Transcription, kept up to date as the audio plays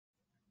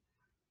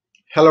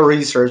Hello,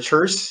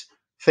 researchers.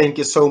 Thank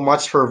you so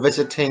much for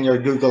visiting your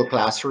Google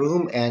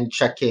Classroom and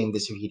checking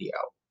this video.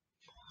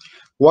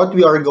 What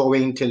we are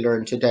going to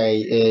learn today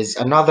is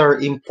another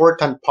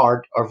important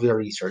part of your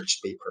research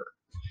paper.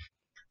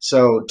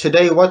 So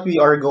today what we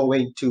are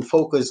going to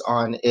focus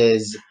on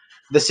is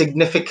the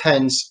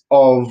significance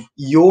of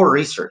your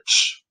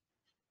research.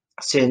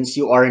 Since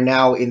you are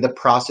now in the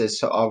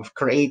process of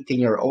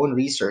creating your own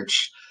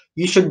research,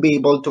 you should be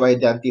able to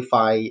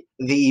identify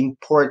the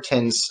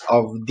importance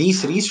of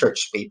this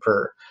research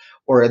paper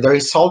or the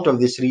result of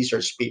this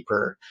research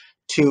paper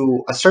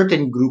to a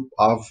certain group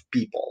of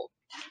people.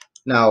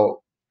 Now,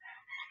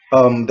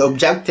 the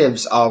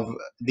objectives of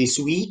this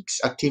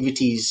week's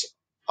activities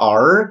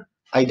are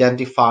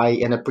identify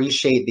and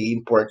appreciate the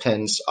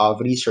importance of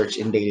research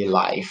in daily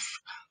life,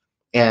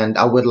 and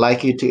I would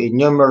like you to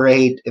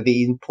enumerate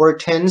the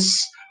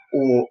importance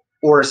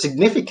or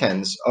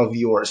significance of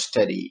your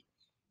study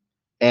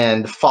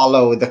and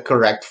follow the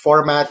correct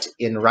format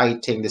in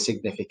writing the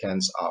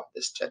significance of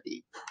the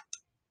study.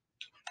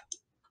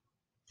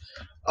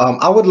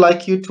 I would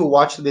like you to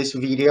watch this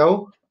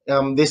video.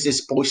 This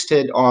is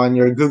posted on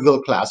your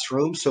Google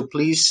Classroom, so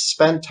please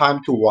spend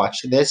time to watch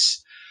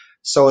this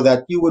so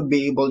that you would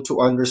be able to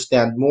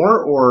understand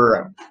more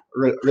or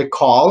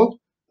recall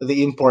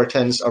the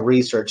importance of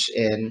research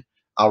in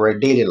our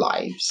daily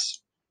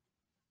lives.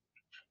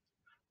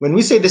 When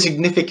we say the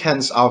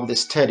significance of the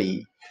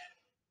study,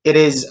 it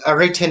is a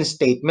written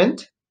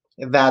statement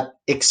that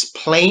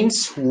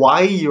explains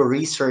why your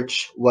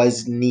research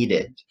was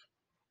needed.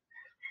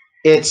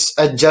 It's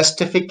a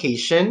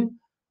justification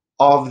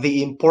of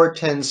the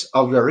importance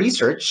of your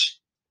research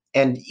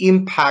and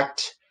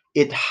impact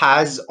it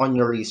has on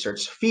your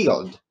research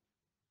field,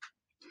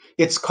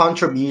 its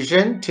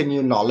contribution to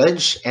new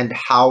knowledge, and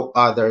how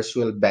others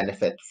will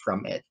benefit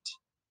from it.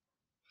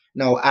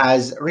 Now,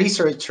 as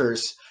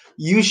researchers,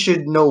 you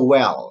should know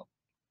well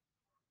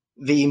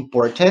the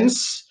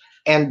importance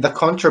and the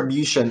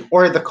contribution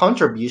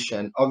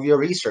of your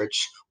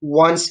research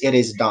once it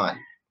is done.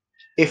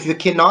 If you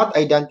cannot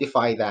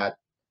identify that,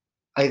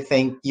 I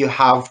think you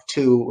have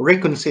to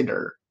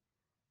reconsider,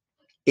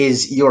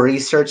 is your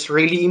research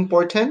really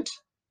important?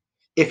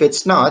 If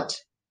it's not,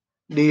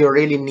 do you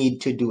really need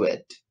to do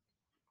it?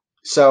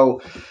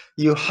 So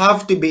you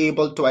have to be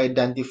able to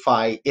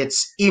identify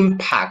its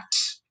impact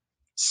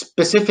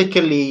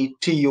specifically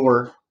to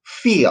your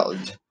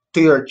field,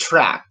 to your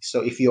track.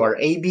 So if you are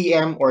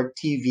ABM or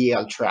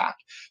TVL track,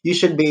 you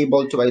should be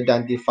able to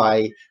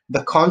identify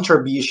the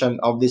contribution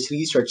of this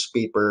research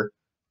paper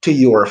to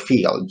your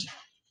field,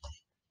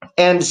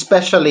 and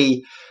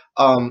especially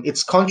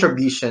its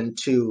contribution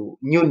to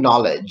new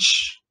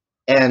knowledge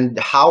and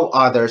how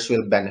others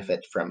will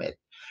benefit from it.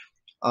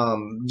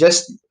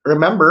 Just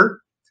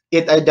remember,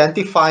 it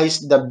identifies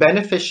the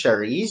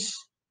beneficiaries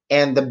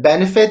and the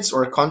benefits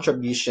or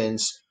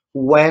contributions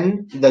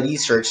when the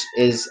research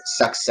is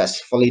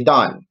successfully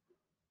done.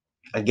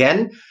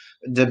 Again,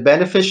 the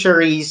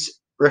beneficiaries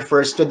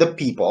refers to the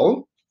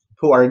people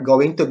who are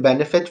going to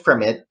benefit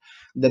from it.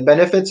 The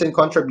benefits and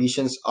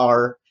contributions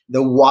are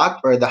the what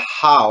or the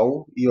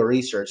how your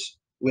research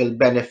will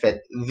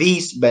benefit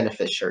these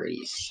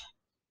beneficiaries.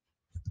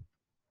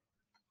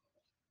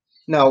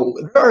 Now,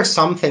 there are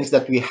some things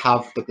that we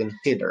have to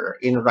consider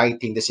in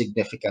writing the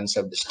significance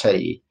of the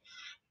study,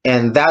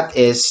 and that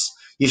is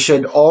you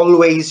should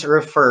always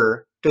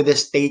refer to the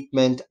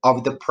statement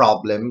of the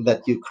problem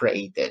that you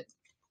created.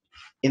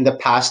 In the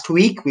past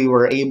week, we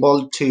were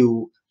able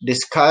to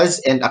discuss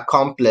and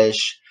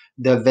accomplish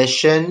the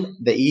vision,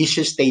 the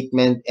issue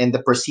statement, and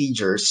the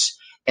procedures,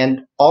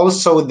 and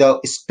also the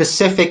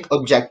specific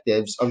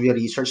objectives of your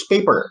research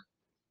paper.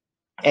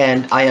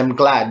 And I am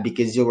glad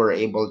because you were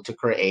able to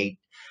create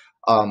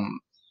um,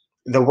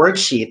 the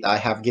worksheet I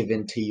have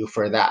given to you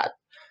for that.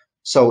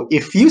 So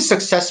if you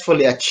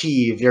successfully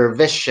achieve your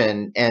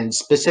vision and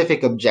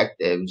specific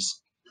objectives,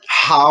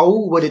 how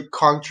would it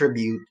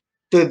contribute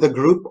to the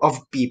group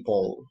of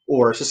people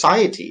or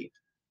society?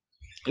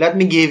 Let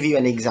me give you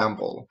an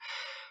example.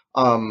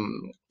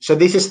 So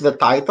this is the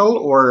title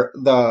or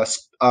the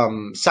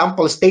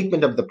sample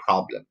statement of the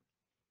problem.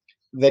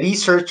 The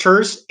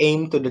researchers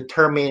aim to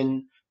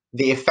determine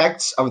the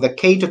effects of the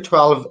K to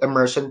 12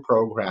 immersion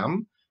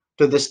program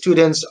to the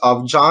students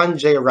of John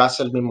J.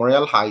 Russell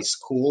Memorial High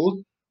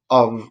School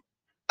of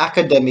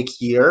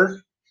academic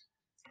year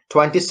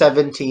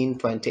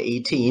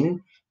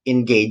 2017-2018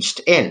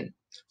 engaged in.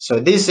 So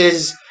this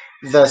is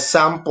the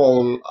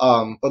sample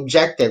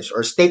objectives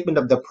or statement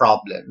of the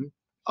problem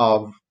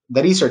of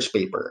the research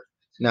paper.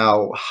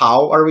 Now,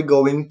 how are we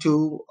going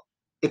to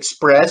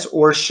express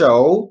or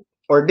show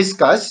or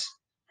discuss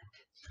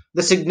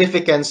the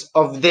significance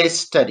of this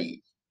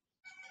study?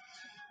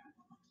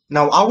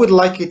 Now, I would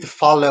like you to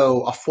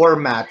follow a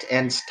format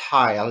and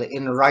style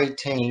in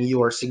writing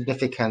your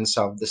significance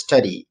of the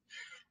study.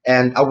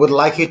 And I would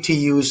like you to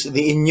use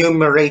the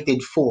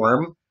enumerated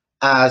form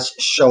as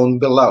shown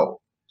below.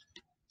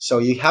 So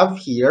you have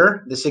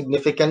here the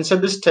significance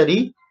of the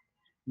study.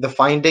 The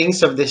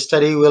findings of the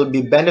study will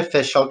be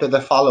beneficial to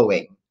the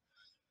following: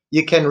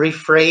 You can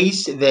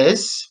rephrase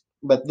this,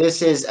 but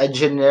this is a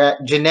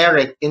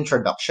generic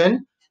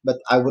introduction, but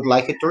I would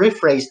like you to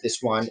rephrase this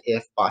one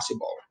if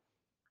possible.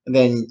 And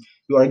then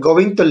you are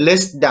going to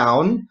list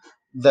down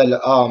the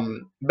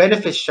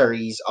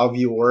beneficiaries of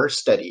your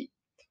study.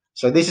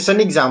 So this is an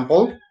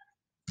example.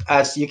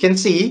 As you can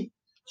see,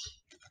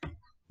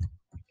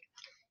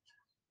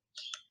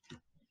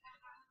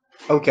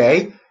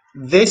 okay,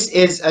 this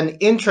is an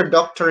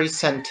introductory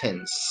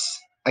sentence.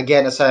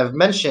 Again, as I have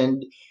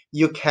mentioned,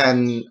 you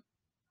can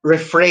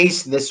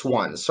rephrase this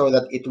one so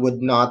that it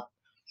would not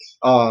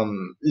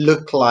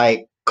look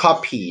like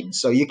copied.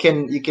 So you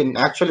can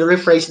actually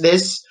rephrase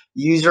this,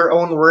 use your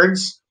own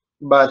words,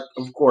 but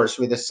of course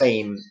with the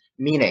same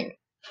meaning.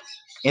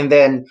 And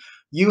then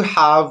you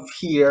have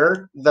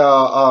here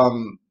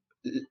the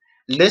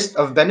list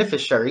of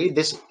beneficiary.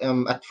 This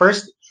at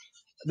first,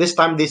 this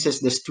time this is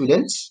the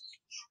students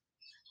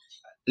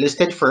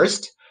listed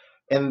first,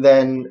 and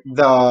then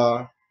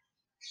the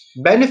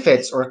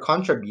benefits or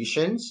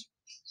contributions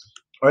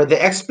or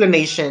the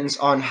explanations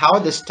on how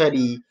the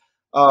study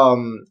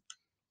um,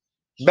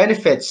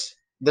 benefits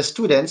the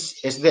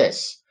students is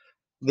this.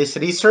 This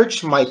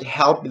research might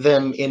help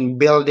them in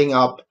building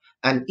up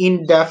an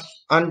in-depth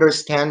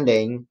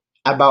understanding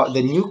about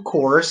the new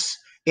course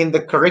in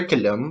the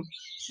curriculum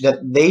that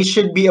they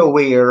should be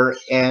aware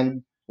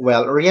and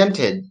well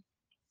oriented.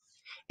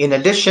 In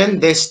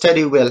addition, this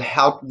study will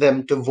help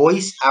them to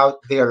voice out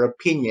their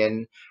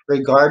opinion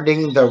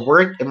regarding the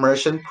work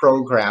immersion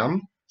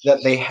program that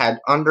they had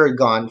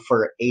undergone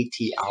for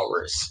 80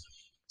 hours.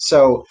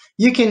 So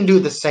you can do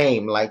the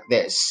same like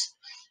this.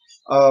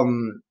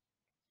 Um,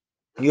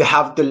 you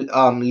have to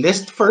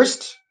list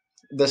first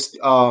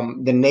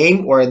the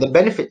name or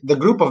the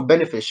group of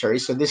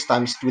beneficiaries. So this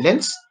time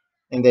students,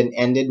 and then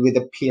ended with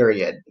a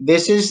period.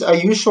 This is a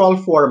usual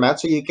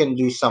format, so you can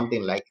do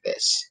something like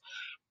this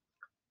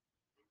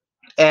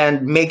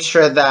and make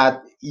sure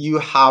that you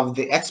have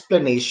the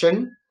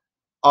explanation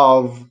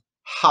of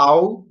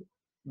how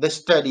the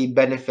study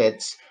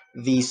benefits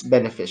these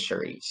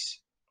beneficiaries.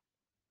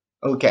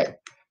 Okay,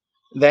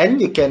 then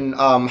you can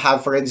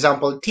have, for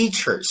example,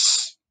 teachers.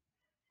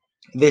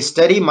 This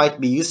study might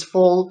be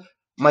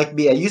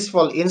a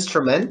useful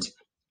instrument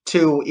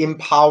to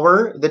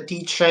empower the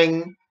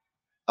teaching,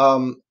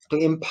 to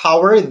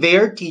empower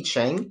their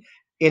teaching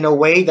in a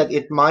way that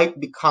it might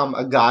become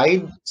a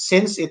guide,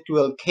 since it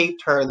will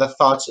cater the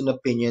thoughts and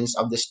opinions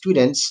of the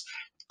students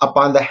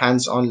upon the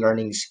hands-on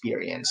learning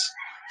experience.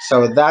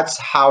 So that's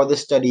how the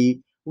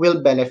study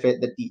will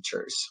benefit the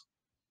teachers.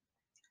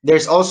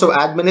 There's also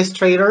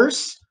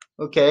administrators,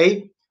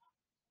 okay?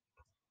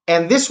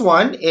 And this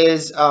one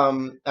is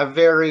a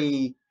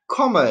very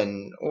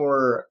common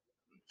or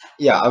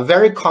yeah, a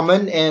very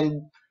common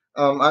and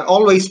an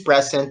always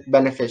present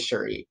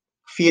beneficiary,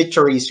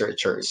 future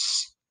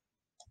researchers.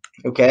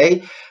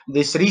 Okay,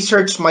 this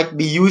research might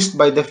be used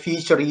by the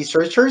future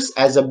researchers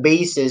as a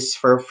basis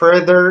for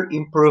further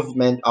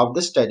improvement of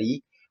the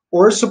study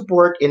or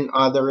support in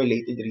other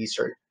related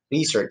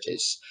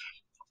researches.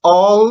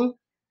 All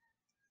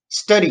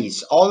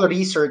studies, all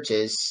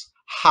researches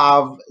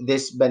have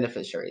this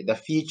beneficiary, the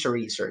future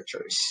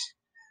researchers.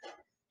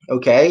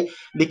 Okay,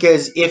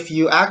 because if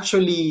you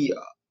actually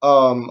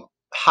um,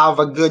 have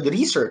a good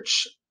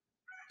research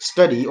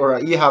study or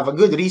you have a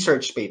good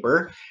research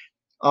paper,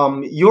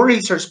 your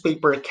research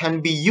paper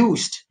can be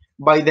used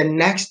by the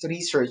next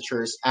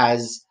researchers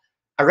as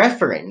a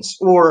reference,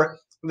 or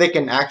they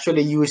can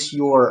actually use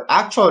your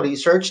actual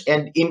research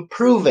and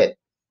improve it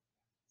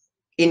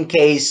in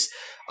case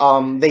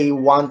they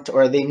want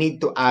or they need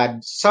to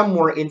add some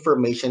more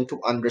information to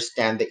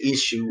understand the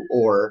issue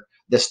or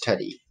the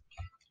study.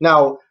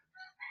 Now,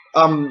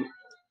 um,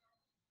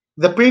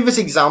 the previous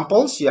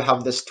examples, you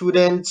have the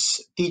students,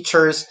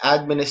 teachers,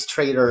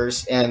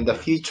 administrators, and the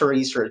future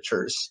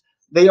researchers.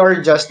 They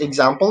are just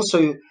examples,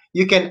 so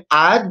you can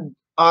add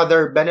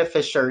other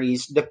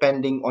beneficiaries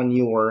depending on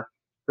your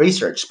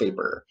research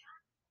paper.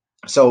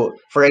 So,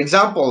 for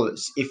example,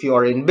 if you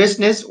are in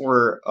business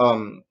or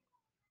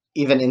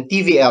even in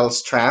TVL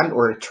strand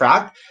or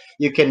track,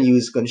 you can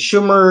use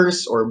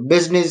consumers or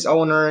business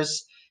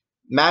owners,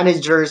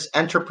 managers,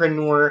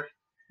 entrepreneur,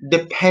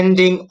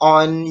 depending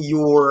on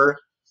your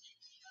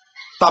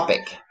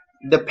topic,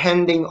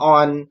 depending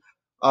on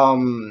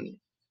um,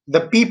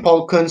 the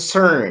people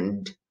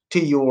concerned to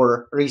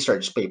your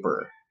research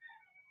paper.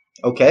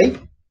 Okay,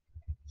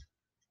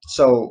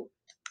 so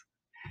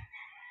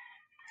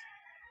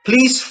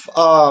please,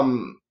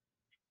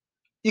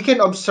 you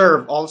can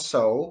observe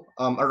also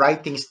a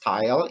writing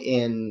style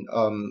in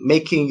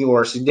making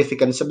your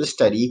significance of the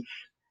study.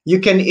 You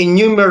can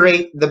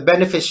enumerate the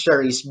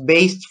beneficiaries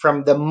based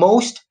from the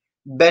most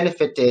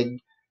benefited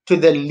to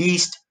the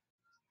least.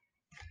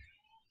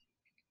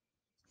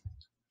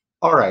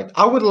 All right,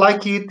 I would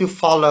like you to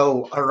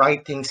follow a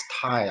writing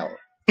style.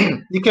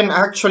 You can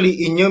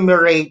actually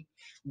enumerate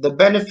the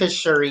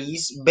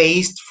beneficiaries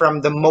based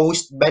from the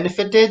most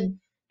benefited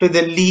to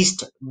the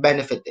least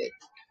benefited.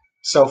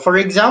 So, for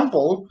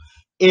example,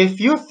 if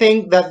you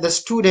think that the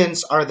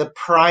students are the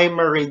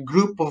primary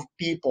group of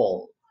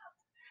people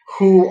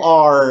who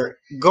are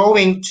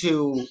going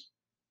to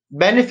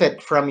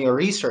benefit from your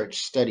research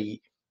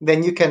study,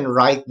 then you can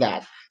write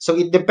that. So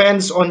it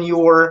depends on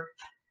your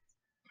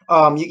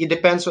it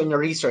depends on your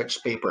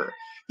research paper.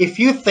 If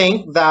you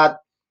think that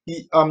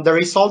the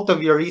result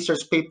of your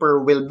research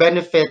paper will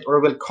benefit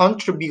or will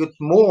contribute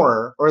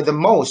more or the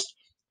most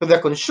to the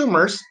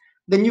consumers,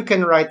 then you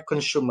can write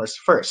consumers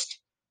first,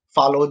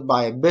 followed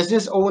by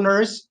business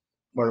owners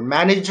or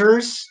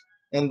managers,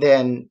 and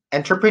then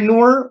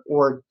entrepreneur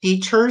or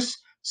teachers.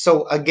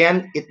 So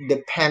again, it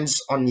depends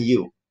on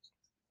you.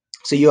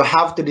 So you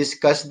have to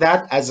discuss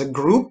that as a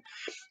group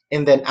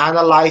and then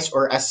analyze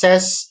or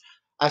assess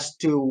as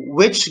to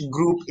which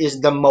group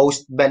is the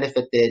most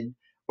benefited,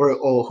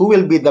 or who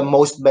will be the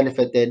most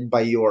benefited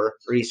by your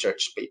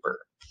research paper.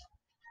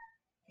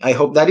 I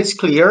hope that is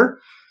clear.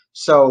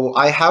 So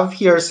I have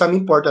here some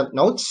important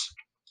notes.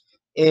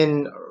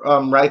 In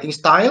writing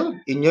style,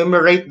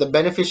 enumerate the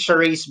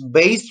beneficiaries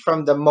based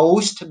from the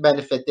most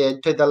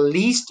benefited to the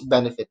least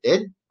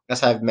benefited,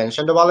 as I've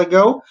mentioned a while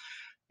ago.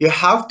 You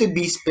have to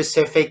be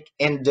specific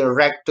and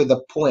direct to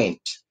the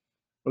point.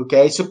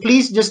 Okay, so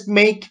please just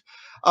make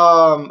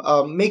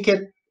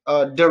it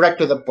direct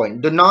to the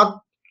point. Do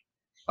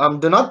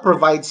not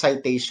provide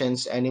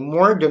citations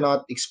anymore. Do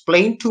not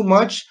explain too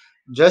much.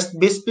 Just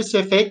be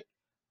specific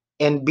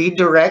and be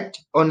direct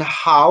on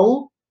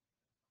how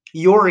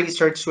your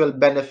research will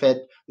benefit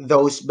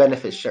those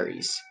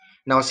beneficiaries.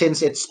 Now,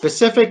 since it's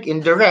specific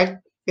and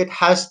direct, it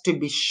has to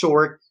be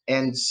short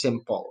and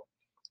simple.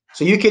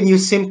 So you can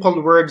use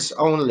simple words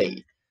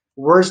only,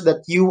 words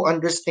that you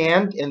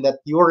understand and that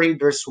your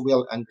readers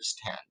will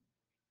understand.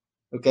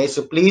 Okay,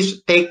 so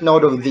please take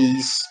note of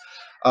these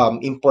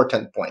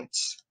important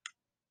points.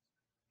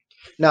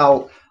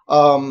 Now,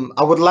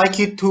 I would like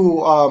you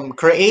to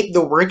create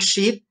the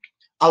worksheet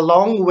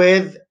along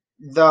with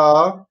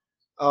the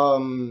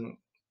um,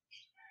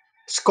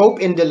 scope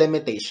and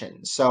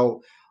delimitation.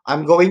 So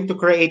I'm going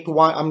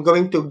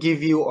to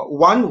give you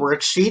one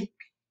worksheet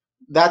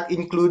that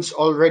includes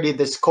already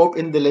the scope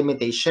and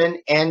delimitation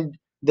and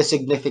the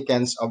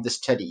significance of the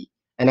study.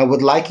 And I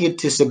would like you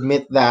to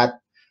submit that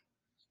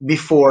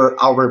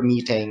before our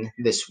meeting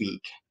this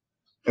week.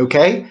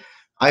 Okay?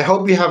 I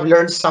hope you have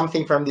learned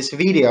something from this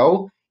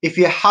video. If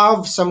you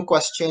have some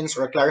questions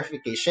or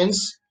clarifications,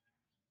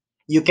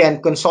 you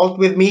can consult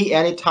with me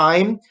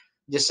anytime.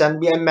 Just send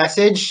me a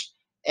message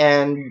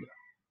and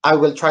I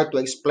will try to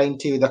explain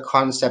to you the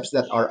concepts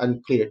that are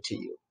unclear to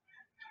you.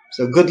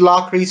 So good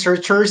luck,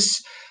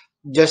 researchers.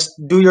 Just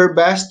do your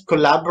best,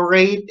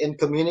 collaborate and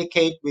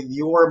communicate with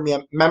your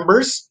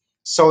members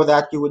so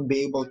that you would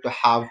be able to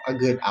have a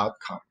good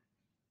outcome.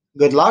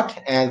 Good luck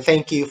and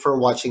thank you for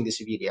watching this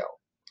video.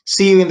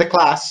 See you in the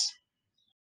class.